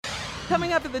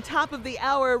Coming up at the top of the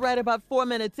hour, right about 4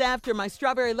 minutes after, my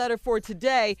strawberry letter for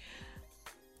today.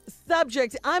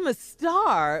 Subject, I'm a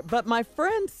star, but my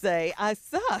friends say I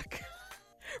suck.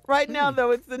 Right now,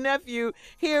 though, it's the nephew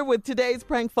here with today's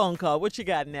prank phone call. What you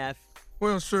got, Neff?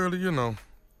 Well, Shirley,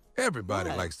 everybody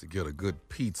likes to get a good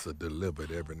pizza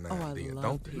delivered every now and then,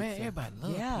 don't they? Man, everybody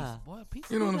loves pizza, boy.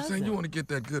 Pizza. You know what I'm saying? You want to get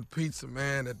that good pizza,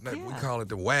 man. We call it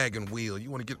the wagon wheel. You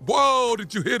want to get. Whoa!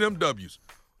 Did you hear them W's?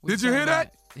 Did you hear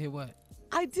that? Hear what?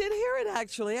 I did hear it,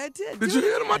 actually. I did. Did you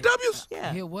hear my W's?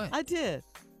 Yeah. Hear what? I did.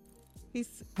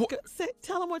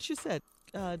 Tell him what you said.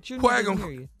 Junior Wagon, didn't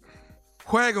hear you.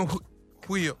 Wagon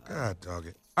wheel. God, dog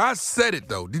it. I said it,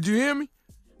 though. Did you hear me?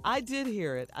 I did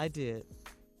hear it. I did.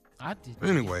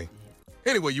 Anyway,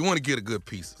 you want to get a good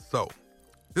pizza. So,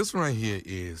 this right here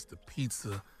is the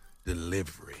pizza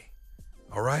delivery.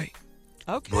 All right?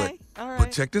 Okay. All right.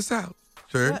 But check this out,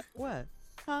 Shirley. What?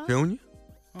 Huh? Junior?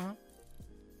 Huh?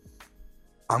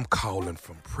 I'm calling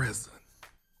from prison,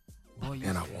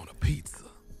 and I want a pizza.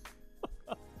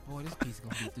 Boy, this pizza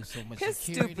gonna be through so much His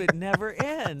security. stupid never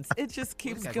ends. It just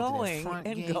keeps going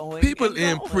and going. People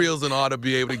in prison ought to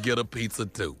be able to get a pizza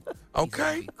too.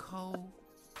 Okay? Cold.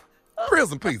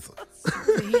 Prison pizza.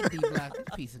 This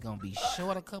pizza gonna be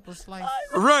short a couple of slices.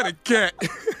 Run it, cat.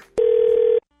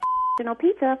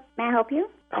 Pizza. May I help you?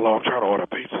 Hello, I'm trying to order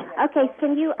pizza. Okay,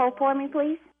 can you hold for me,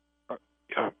 please?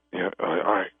 All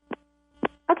right.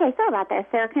 Okay, sorry about that,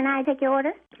 sir. Can I take your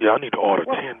order? Yeah, I need to order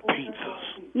 10 pizzas.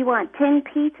 You want 10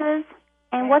 pizzas?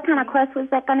 And what kind of crust was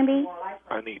that going to be?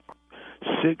 I need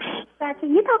 6. Sir, can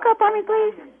you talk up for me,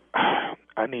 please?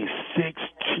 I need 6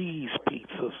 cheese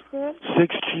pizzas. 6?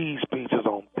 6 cheese pizzas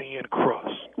on thin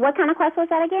crust. What kind of crust was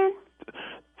that again?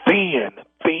 Thin.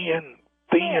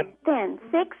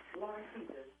 6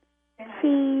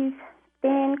 cheese,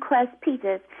 thin crust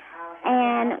pizzas.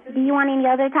 And do you want any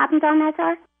other toppings on that,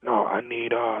 sir? No, I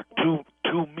need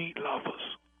two meat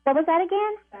lovers. What was that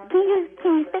again? Can you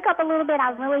speak up a little bit?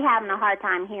 I'm really having a hard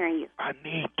time hearing you. I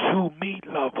need 2 meat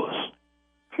lovers.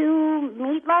 2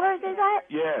 meat lovers, is that?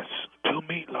 Yes, 2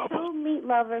 meat lovers. 2 meat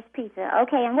lovers pizza.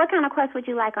 Okay, and what kind of crust would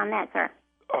you like on that, sir?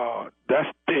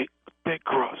 That's thick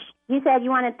crust. You said you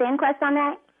wanted thin crust on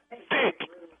that? Thick.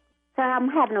 Sir, I'm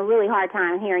having a really hard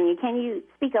time hearing you. Can you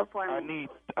speak up for me?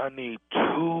 I need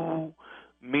 2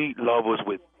 meat lovers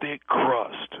with thick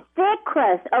crust. Thick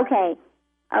crust. Okay.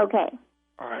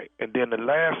 All right, and then the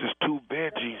last is 2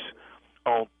 veggies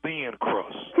on thin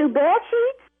crust. 2 bed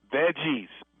sheets? Veggies.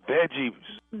 2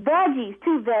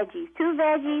 veggies. 2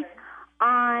 veggies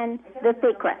on the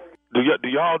thick crust. Do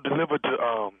y'all deliver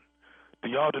to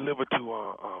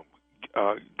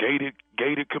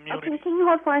gated community? Okay, can you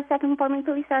hold for a second for me,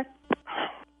 please, sir?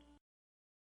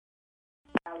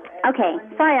 Okay,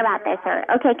 sorry about that, sir.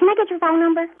 Okay, can I get your phone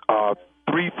number?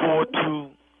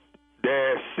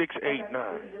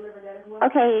 342-689.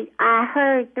 Okay, I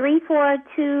heard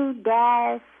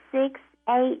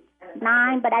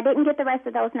 342-689, but I didn't get the rest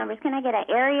of those numbers. Can I get an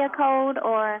area code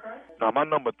or? No, my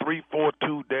number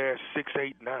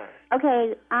 342-689.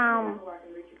 Okay,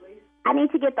 I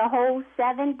need to get the whole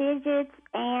 7 digits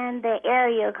and the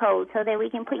area code so that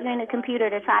we can put you in the computer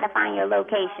to try to find your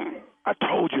location. I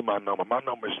told you my number. My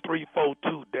number is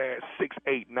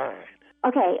 342-689.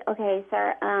 Okay,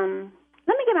 sir.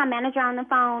 Let me get my manager on the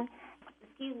phone.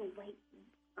 Excuse me, wait.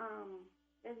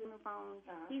 There's a new phone.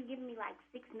 He's giving me like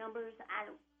 6 numbers.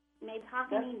 Maybe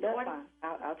talking. That's fine.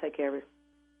 I'll take care of it.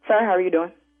 Sir, how are you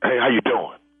doing? Hey, how you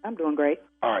doing? I'm doing great.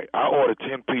 All right, I ordered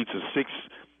 10 pizzas, 6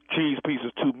 cheese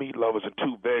pizzas, 2 meat lovers, and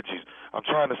 2 veggies. I'm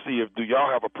trying to see do y'all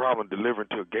have a problem delivering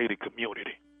to a gated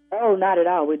community? Oh, not at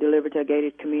all. We deliver to a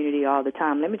gated community all the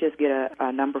time. Let me just get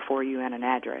a number for you and an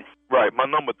address. Right, my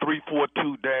number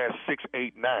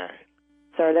 342-689.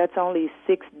 Sir, that's only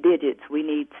 6 digits. We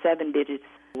need 7 digits.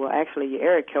 Well, actually, your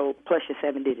area code plus your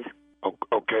 7 digits.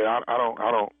 Okay, I don't.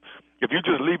 If you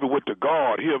just leave it with the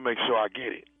guard, he'll make sure I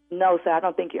get it. No, sir, I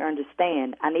don't think you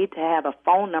understand. I need to have a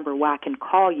phone number where I can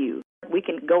call you. We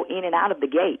can go in and out of the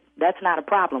gate. That's not a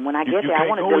problem. When I get there, I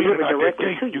want to deliver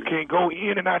directly to you. You can't go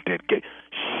in and out that gate.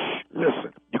 Shh,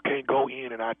 listen, you can't go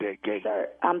in and out that gate. Sir,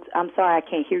 I'm sorry, I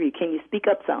can't hear you. Can you speak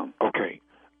up some? Okay,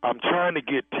 I'm trying to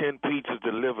get 10 pizzas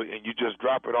delivered, and you just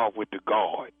drop it off with the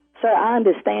guard. Sir, I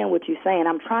understand what you're saying.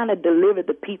 I'm trying to deliver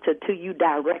the pizza to you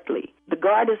directly. The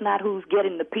guard is not who's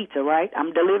getting the pizza, right?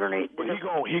 I'm delivering it. But he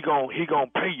gonna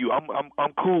pay you.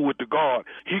 I'm cool with the guard.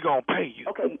 He gonna pay you.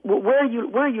 Okay, well, where are you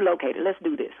located? Let's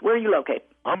do this. Where are you located?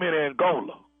 I'm in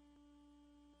Angola.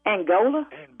 Angola?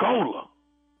 Angola.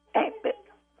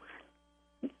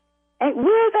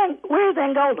 Where's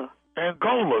Angola?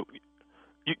 Angola.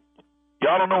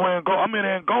 Y'all don't know where Angola? I'm in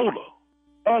Angola.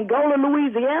 Angola,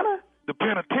 Louisiana? The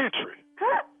penitentiary.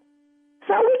 Huh?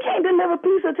 So we can't deliver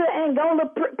pizza to Angola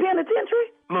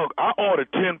Penitentiary? Look, I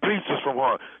ordered 10 pizzas from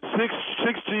her. Six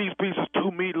cheese pieces,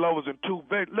 2 meat lovers, and 2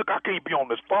 veg. Look, I can't be on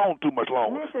this phone too much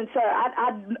longer. Listen, sir,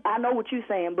 I know what you're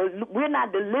saying, but we're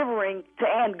not delivering to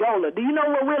Angola. Do you know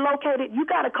where we're located? You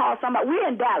got to call somebody. We're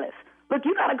in Dallas. Look,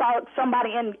 you got to call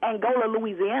somebody in Angola,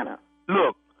 Louisiana.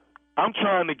 Look, I'm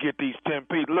trying to get these 10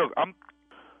 pizzas. Look,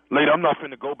 lady, I'm not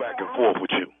finna go back and forth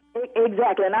with you.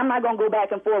 Exactly, and I'm not going to go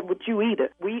back and forth with you either.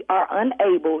 We are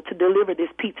unable to deliver this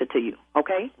pizza to you,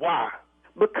 okay? Why?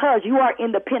 Because you are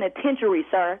in the penitentiary,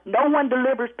 sir. No one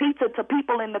delivers pizza to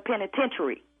people in the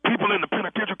penitentiary. People in the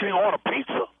penitentiary can't order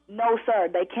pizza? No, sir,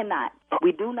 they cannot.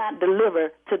 We do not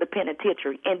deliver to the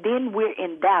penitentiary. And then we're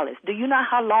in Dallas. Do you know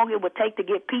how long it would take to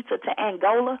get pizza to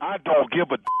Angola? I don't give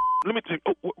a Let me tell you,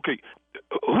 okay,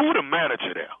 who the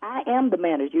manager there? I am the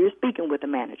manager. You're speaking with the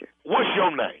manager. What's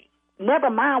your name? Never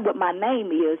mind what my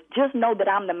name is. Just know that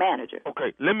I'm the manager.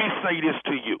 Okay, let me say this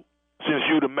to you, since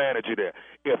you're the manager there.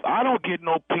 If I don't get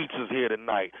no pizzas here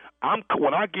tonight,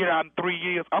 when I get out in 3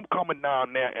 years, I'm coming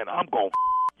down there and I'm going to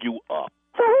you up.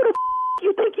 So who the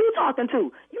you think you talking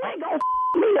to? You ain't going to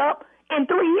me up. In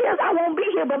 3 years, I won't be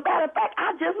here. But matter of fact,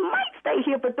 I just might stay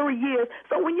here for 3 years.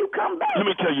 So when you come back... Let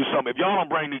me tell you something. If y'all don't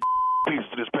bring these pieces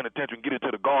to this penitentiary and get it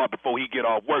to the guard before he get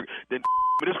off work, then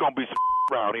there's going to be some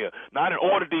around here. Now, I done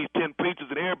ordered these 10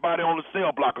 pizzas and everybody on the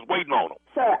cell block is waiting on them.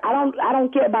 Sir, I don't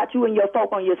care about you and your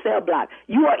folk on your cell block.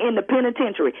 You are in the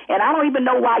penitentiary, and I don't even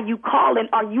know why you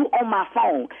calling or you on my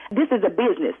phone. This is a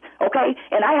business, okay?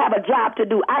 And I have a job to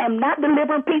do. I am not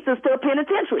delivering pizzas to a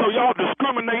penitentiary. So y'all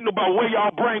discriminating about where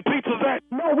y'all bring pizzas at?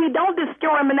 No, we don't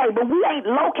discriminate, but we ain't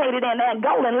located in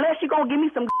Angola unless you're going to give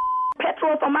me some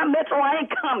petrol for my metro. I ain't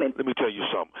coming. Let me tell you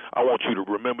something. I want you to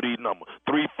remember these numbers.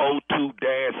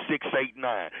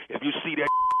 342-689. If you see that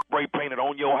spray painted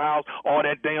on your house or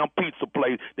that damn pizza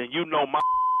place, then you know my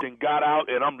then got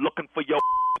out and I'm looking for your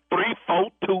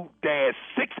 342-689.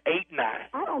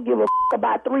 I don't give a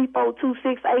about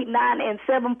 342-689 and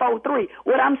 743.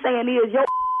 What I'm saying is your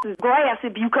is grass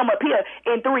if you come up here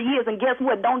in 3 years, and guess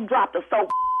what? Don't drop the soap.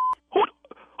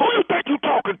 Who you think you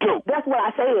talking to? That's what I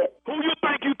said. Who you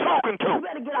think you talking to? You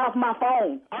better get off my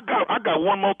phone. I got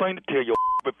one more thing to tell you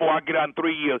before I get out in 3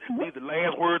 years. These are the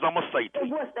last words I'm going to say to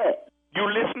you. What's that? You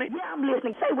listening? Yeah, I'm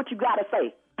listening. Say what you got to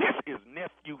say. This is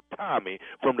Nephew Tommy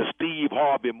from the Steve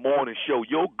Harvey Morning Show.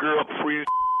 Your girlfriend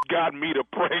got me to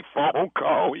prank phone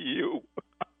call you.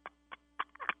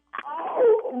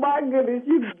 Oh, my goodness.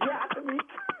 You got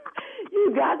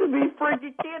to be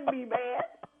freaking kidding me, man.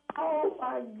 Oh,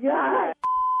 my God.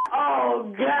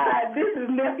 Oh, God, this is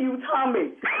Nephew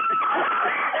Tommy.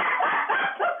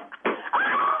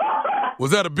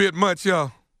 Was that a bit much,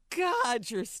 y'all? God,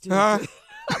 you're stupid. Huh?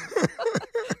 I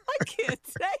can't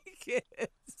take it.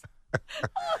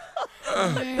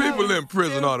 People in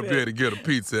prison ought to be able to get a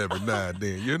pizza every now and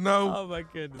then, you know? Oh, my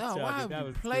goodness. No, Johnny, why that would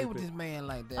was you play stupid. with this man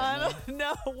like that, I man? don't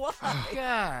know why.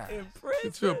 God. In Get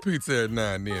prison. you a pizza every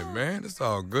now and then, man. It's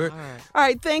all good. All right. All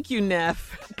right, thank you,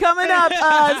 Neff. Coming up,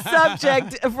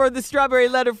 subject for the Strawberry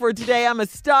Letter for today. I'm a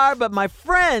star, but my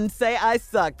friends say I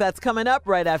suck. That's coming up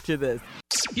right after this.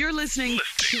 You're listening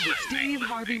to the Steve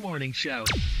Harvey Morning Show.